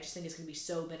mentality, I just think it's going to be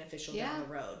so beneficial down the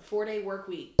road. 4-day work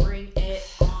week, bring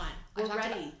it on. We're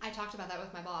ready. I talked about that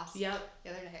with my boss. Yep. The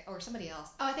other day, or somebody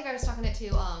else. Oh, I think I was talking it to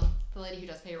the lady who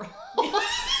does payroll.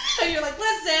 So you're like,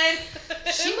 listen.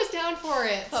 She was down for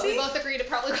it, but we both agreed it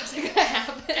probably wasn't going to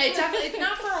happen. It's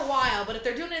not for a while, but if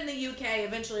they're doing it in the UK,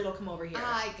 eventually it'll come over here.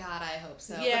 God, I hope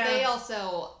so. Yeah. But they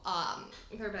also,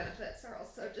 their benefits are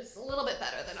also just a little bit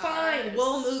better than ours. Fine,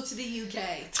 we'll move to the UK.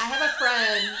 I have a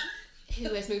friend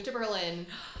who has moved to Berlin,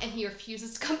 and he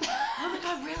refuses to come back. Oh my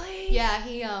God, really? Yeah,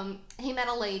 he met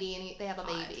a lady, and they have a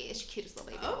baby. It's the cutest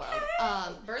little baby in the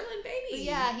world. Berlin baby.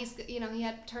 Yeah, he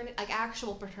had paternity, like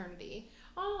actual paternity.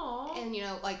 Oh. And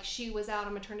like she was out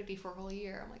on maternity for a whole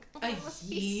year. I'm like,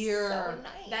 a year. So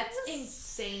nice. That's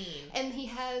insane. And he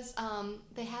has,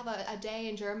 they have a day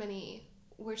in Germany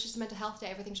where it's just a mental health day.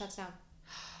 Everything shuts down.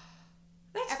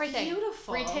 That's everything.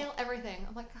 Beautiful. Retail, everything.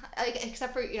 I'm like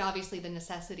except for, obviously the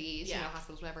necessities,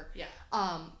 hospitals, whatever. Yeah.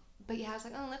 But yeah, I was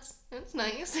like, oh, that's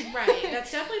nice. Right.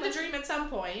 That's definitely the dream at some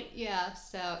point. Yeah.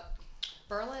 So,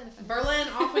 Berlin,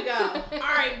 off we go. All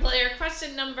right, Blair.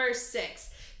 Question number 6.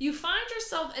 You find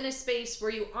yourself in a space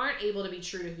where you aren't able to be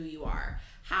true to who you are.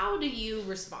 How do you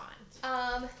respond?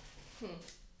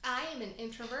 I am an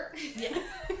introvert. Yeah.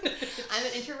 I'm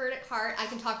an introvert at heart. I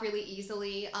can talk really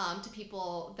easily to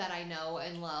people that I know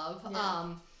and love.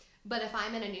 Yeah. But if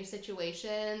I'm in a new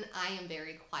situation, I am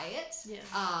very quiet. Yeah.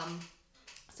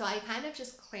 So I kind of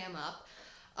just clam up.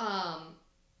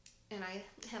 And I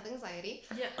have anxiety.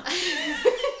 Yeah.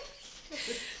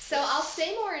 So I'll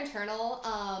stay more internal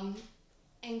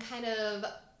and kind of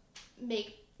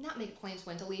not make plans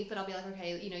when to leave, but I'll be like,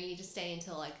 okay, you need to stay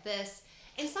until like this.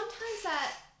 And sometimes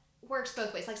that works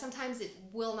both ways. Like sometimes it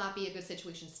will not be a good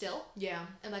situation still. Yeah.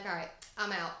 I'm like, all right,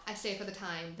 I'm out. I stay for the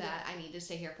time that I need to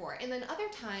stay here for. And then other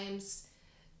times,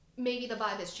 maybe the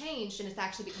vibe has changed and it's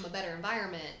actually become a better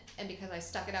environment. And because I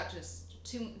stuck it out just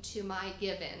to my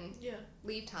given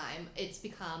leave time, it's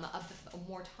become a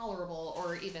more tolerable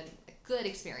or even a good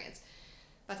experience.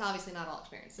 That's obviously not all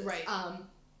experiences. Right.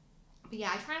 But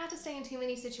yeah, I try not to stay in too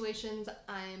many situations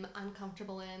I'm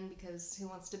uncomfortable in, because who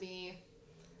wants to be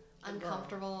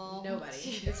uncomfortable? Girl.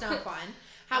 Nobody. It's not fun.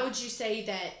 How would you say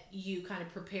that you kind of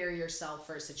prepare yourself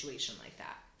for a situation like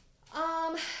that?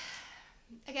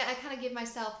 Again, I kind of give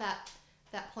myself that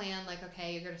plan, like,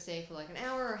 okay, you're going to stay for like an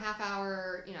hour or half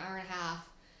hour, hour and a half.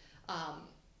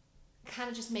 Kind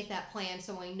of just make that plan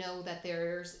so I know that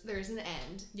there's an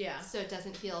end. Yeah. So it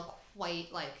doesn't feel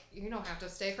quite like you don't have to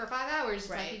stay for 5 hours.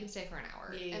 Right. Like you can stay for an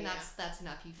hour. Yeah, and that's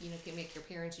enough. You can make your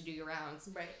appearance, you do your rounds.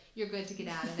 Right. You're good to get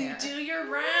out of there. Do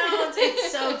your rounds.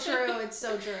 It's so true. It's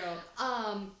so true.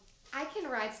 I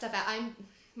can ride stuff out. I'm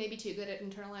maybe too good at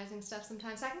internalizing stuff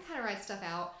sometimes. So I can kind of ride stuff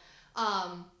out.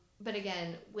 But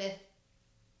again, with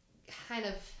kind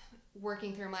of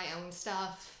working through my own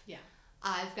stuff,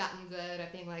 I've gotten good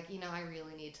at being like, I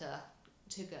really need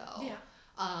to go. Yeah.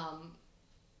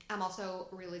 I'm also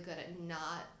really good at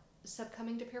not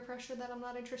succumbing to peer pressure that I'm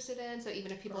not interested in. So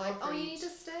even if people are like, oh, you need to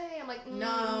stay, I'm like, no,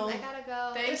 I gotta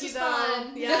go. Thank you, is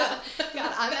fun. Yeah.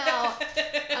 God, I'm out.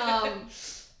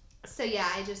 So yeah,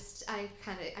 I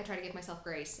try to give myself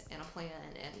grace and a plan,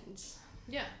 and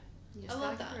I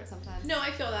love that. Sometimes. No,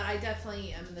 I feel that. I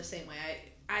definitely am the same way.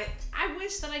 I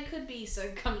wish that I could be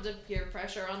succumb to peer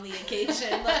pressure on the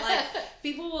occasion, but like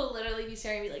people will literally be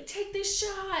staring at me like, take this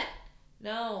shot.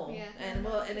 No. Yeah.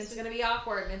 And it's gonna be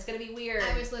awkward and it's gonna be weird.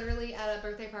 I was literally at a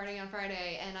birthday party on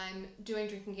Friday and I'm doing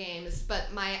drinking games,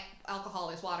 but my alcohol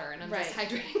is water and I'm just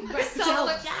hydrating myself.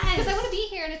 Because I want to be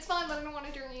here and it's fun, but I don't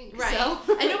want to drink. Right. So.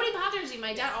 And nobody bothers you.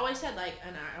 My dad always said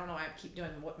and I don't know why I keep doing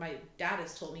what my dad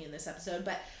has told me in this episode,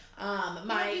 but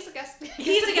he's a guest.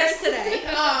 He's a guest today.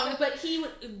 But he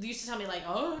used to tell me like,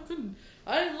 oh,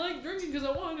 I didn't like drinking because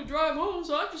I wanted to drive home,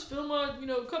 so I just filled my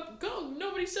cup of Coke.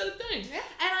 Nobody said a thing. Yeah.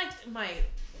 And my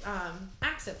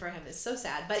accent for him is so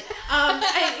sad, but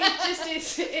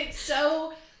it's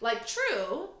so like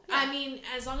true. Yeah. I mean,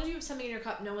 as long as you have something in your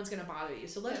cup, no one's gonna bother you.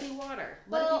 So let it be water.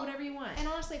 Let it be whatever you want. And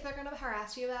honestly, if they're gonna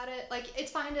harass you about it, like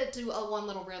it's fine to do a one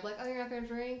little rib, like, oh, you're not gonna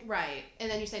drink, right? And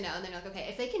then you say no, and then you're like, okay.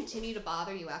 If they continue to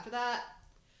bother you after that,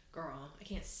 girl, I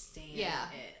can't stand it.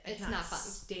 It's not fun.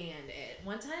 Stand it.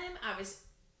 One time, I was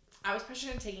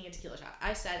pressured into taking a tequila shot.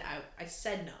 I said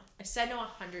no. I said no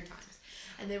 100 times,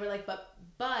 and they were like, but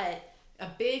a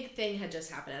big thing had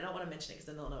just happened. I don't want to mention it because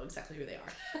then they'll know exactly who they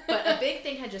are. But a big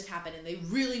thing had just happened, and they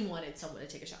really wanted someone to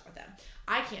take a shot with them.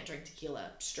 I can't drink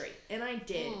tequila straight, and I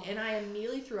did, and I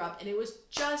immediately threw up, and it was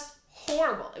just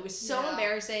horrible. It was so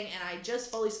embarrassing, and I just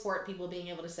fully support people being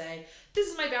able to say, this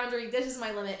is my boundary, this is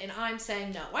my limit, and I'm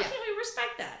saying no. Why can't we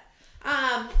respect that?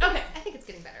 Okay. I think it's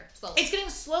getting better, slowly. It's getting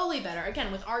slowly better.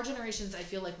 Again, with our generations, I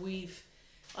feel like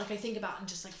I think about in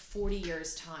just like 40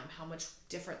 years' time, how much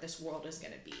different this world is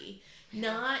going to be.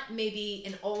 Not maybe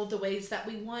in all of the ways that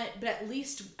we want, but at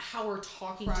least how we're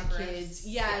talking to kids.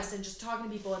 Yes, and just talking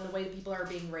to people and the way that people are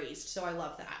being raised. So I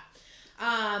love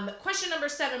that. Question number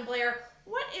 7, Blair.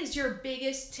 What is your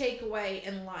biggest takeaway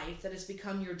in life that has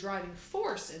become your driving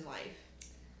force in life?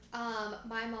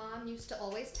 My mom used to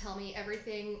always tell me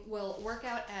everything will work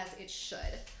out as it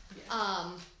should.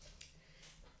 Yeah.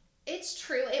 It's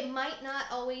true. It might not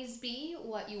always be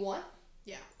what you want.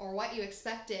 Yeah. Or what you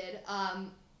expected.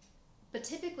 But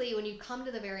typically when you come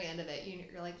to the very end of it,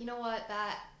 you're like, you know what,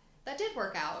 that did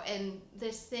work out. And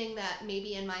this thing that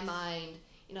maybe in my mind,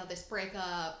 this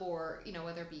breakup or,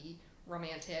 whether it be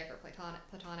romantic or platonic.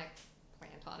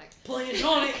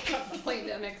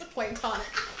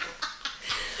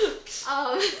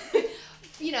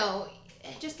 you know,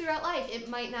 just throughout life, it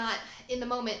might not, in the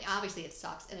moment, obviously it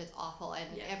sucks and it's awful and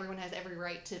everyone has every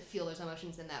right to feel those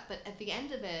emotions in that. But at the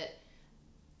end of it,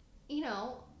 you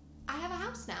know, I have a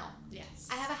house now. Yes.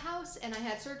 I have a house and I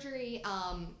had surgery,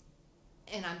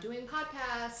 and I'm doing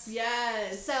podcasts.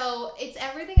 Yes. So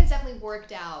everything has definitely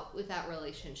worked out with that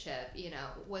relationship, you know,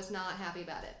 was not happy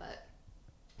about it, but,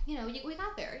 you know, we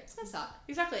got there. It's gonna suck.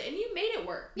 Exactly. And you made it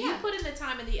work. Yeah. You put in the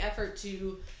time and the effort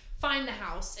to find the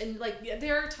house. And, like,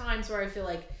 there are times where I feel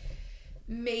like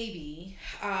maybe,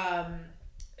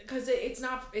 because it's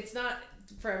not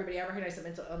for everybody. I recognize that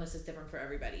mental illness is different for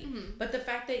everybody. Mm-hmm. But the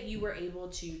fact that you were able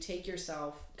to take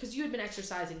yourself, because you had been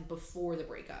exercising before the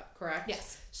breakup, correct?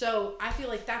 Yes. So I feel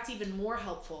like that's even more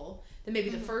helpful than maybe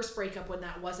the first breakup when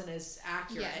that wasn't as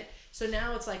accurate. Yeah. So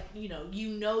now it's like, you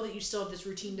know that you still have this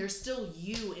routine. There's still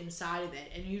you inside of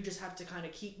it, and you just have to kind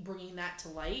of keep bringing that to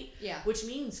light. Yeah. Which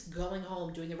means going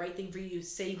home, doing the right thing for you,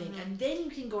 saving, and then you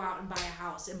can go out and buy a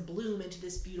house and bloom into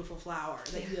this beautiful flower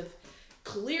that you have.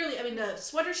 Clearly, I mean, the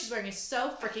sweater she's wearing is so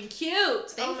freaking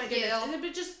cute. Thank oh my goodness. you. And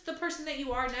but just the person that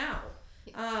you are now.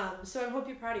 So I hope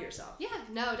you're proud of yourself. Yeah,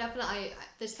 no, definitely.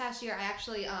 This past year, I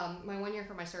actually, my 1 year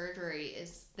for my surgery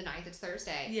is the 9th. It's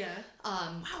Thursday. Yeah.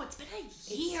 Wow, it's been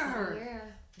a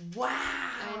year. Wow.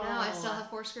 I know. I still have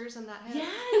 4 screws in that head. Yeah,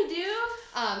 you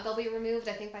do. They'll be removed,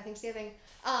 I think, by Thanksgiving.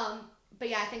 But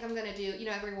yeah, I think I'm gonna do, you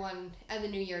know, everyone at the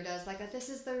new year does like this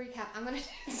is the recap. I'm gonna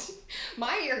do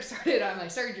my year started on my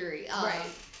surgery. Right.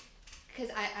 Because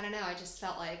I don't know, I just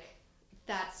felt like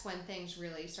that's when things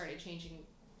really started changing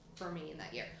for me in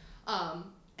that year.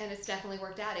 And it's definitely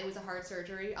worked out. It was a hard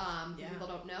surgery. People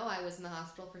don't know, I was in the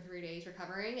hospital for 3 days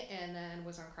recovering and then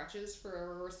was on crutches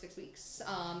for 6 weeks.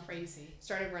 Crazy.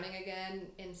 Started running again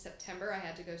in September. I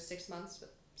had to go 6 months.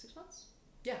 6 months?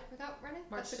 Yeah. Without running?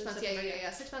 March 6 to months. September,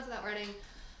 Yeah. 6 months without running.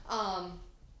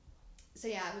 So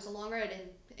yeah, it was a long road and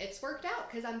it's worked out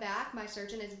because I'm back. My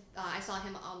surgeon is, I saw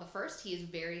him on the 1st. He is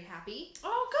very happy.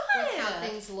 Oh, good. With how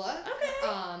things look.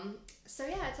 Okay. So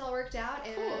yeah, it's all worked out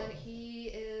and cool. He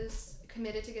is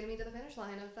committed to getting me to the finish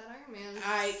line of that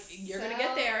Ironman. You're going to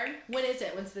get there. When is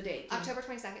it? When's the date? October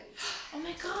 22nd. Oh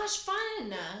my gosh,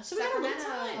 fun. So we got a Sacramento. little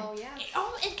time. Oh yeah.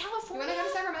 Oh, in California. You want to go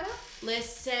to Sacramento?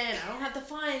 Listen, I don't have the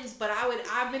funds, but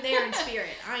I've been there in spirit.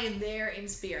 I am there in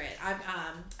spirit.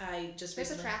 I just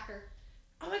There's a recently... tracker.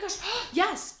 Oh my gosh.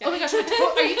 Yes. Oh my gosh. Are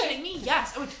you kidding me?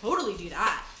 Yes. I would totally do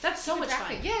that. That's so much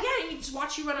fun. Yeah. Yeah. And you just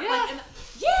watch you run it. Yeah. Like,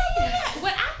 yeah.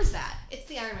 What app is that? It's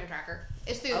the Ironman tracker.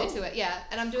 It's through it. Yeah.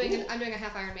 And I'm doing a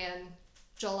half Ironman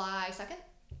July 2nd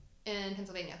in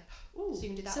Pennsylvania. Ooh. So you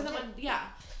can do that So one that too. one, yeah.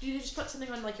 Do you just put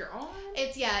something on like your arm?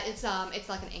 It's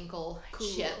like an ankle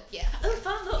chip. Yeah. Oh,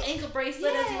 fun little ankle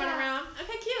bracelet as you run around.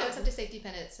 Okay, cute. I always have to safety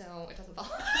pin it so it doesn't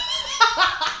fall.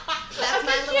 That's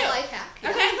my little life hack.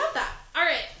 Okay, I love that. All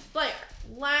right, Blair,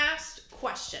 last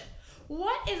question.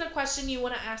 What is a question you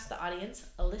want to ask the audience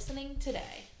listening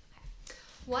today?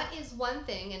 What is one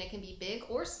thing, and it can be big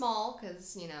or small,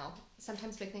 because, you know,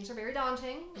 sometimes big things are very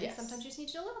daunting, and sometimes you just need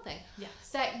to do a little thing,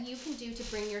 that you can do to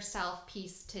bring yourself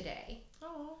peace today?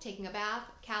 Oh. Taking a bath.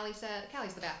 Callie's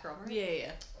the bath girl, right?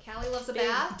 Yeah. Callie loves a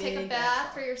bath. Take a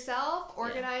bath for girl. yourself.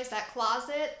 Organize that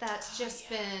closet that's just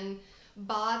been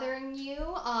bothering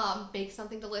you. Bake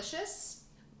something delicious.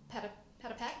 Pet a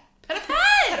pet. Pet a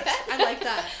pet! I like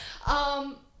that.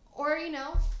 Or, you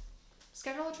know,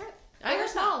 schedule a trip. I Big or heard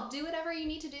small. Do whatever you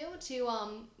need to do to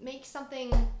make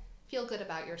something feel good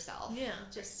about yourself. Yeah.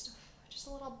 Just a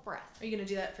little breath. Are you going to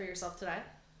do that for yourself today?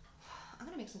 I'm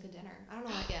going to make some good dinner. I don't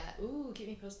know what yet. Ooh, keep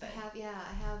me posted.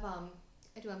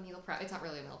 I do a meal prep. It's not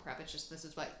really a meal prep. It's just these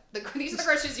are the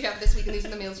groceries you have this week and these are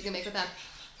the meals you can make with them.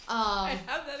 I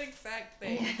have that exact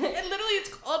thing. And literally it's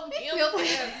called meal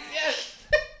plan. Yes.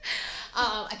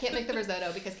 I can't make the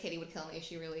risotto because Katie would kill me.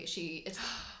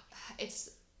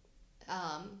 It's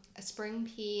a spring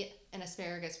pea and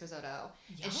asparagus risotto.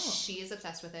 Yum. And she is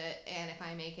obsessed with it. And if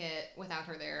I make it without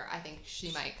her there, I think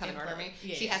she might come and murder me.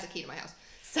 Yeah, she has a key to my house.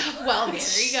 So well, there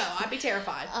you go. I'd be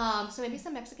terrified. So maybe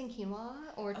some Mexican quinoa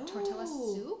or tortilla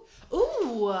soup.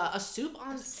 Ooh, a soup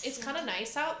on. It's kind of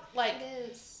nice out. Like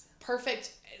it is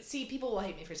perfect. See, people will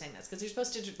hate me for saying this because you're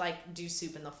supposed to like do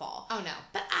soup in the fall. Oh no!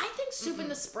 But I think soup in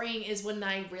the spring is when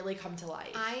I really come to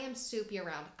life. I am soup year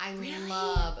round. I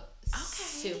love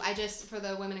soup. I just, for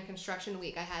the Women in Construction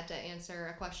Week, I had to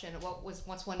answer a question.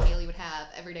 What's one meal you would have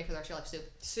every day for the rest of your life?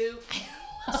 Soup. Soup.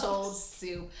 Sold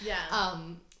soup. Yeah.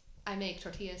 I make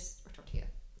tortilla soup,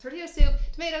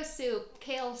 tomato soup,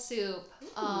 kale soup,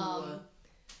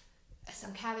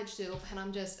 some cabbage soup, and I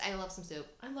love some soup.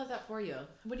 I love that for you.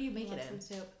 What do you make it in?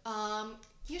 Some soup.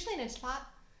 Usually an Instant Pot.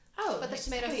 Oh, but nice.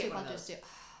 the tomato soup I'll just do.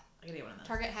 I gotta get one of those.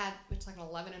 Target had, it's like an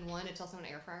 11-in-1. It's also an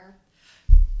air fryer.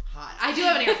 Hot. I do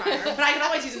have an air fryer, but I can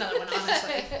always use another one,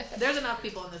 honestly. There's enough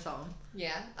people in this home.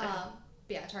 Yeah.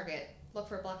 Yeah, Target. Look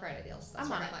for Black Friday deals. That's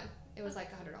where I got mine. It was like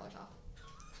 $100 off.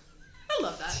 I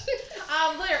love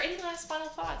that. Blair, any last final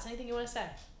thoughts? Anything you want to say?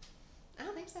 I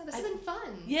don't think so. This has been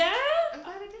fun. Yeah? I'm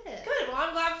glad I did it. Good. Well,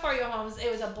 I'm glad for you, Holmes. It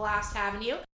was a blast having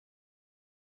you.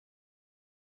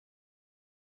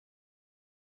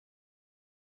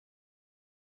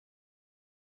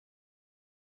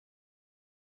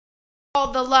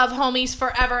 All the love, homies,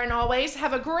 forever and always.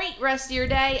 Have a great rest of your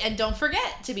day, and don't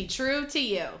forget to be true to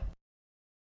you.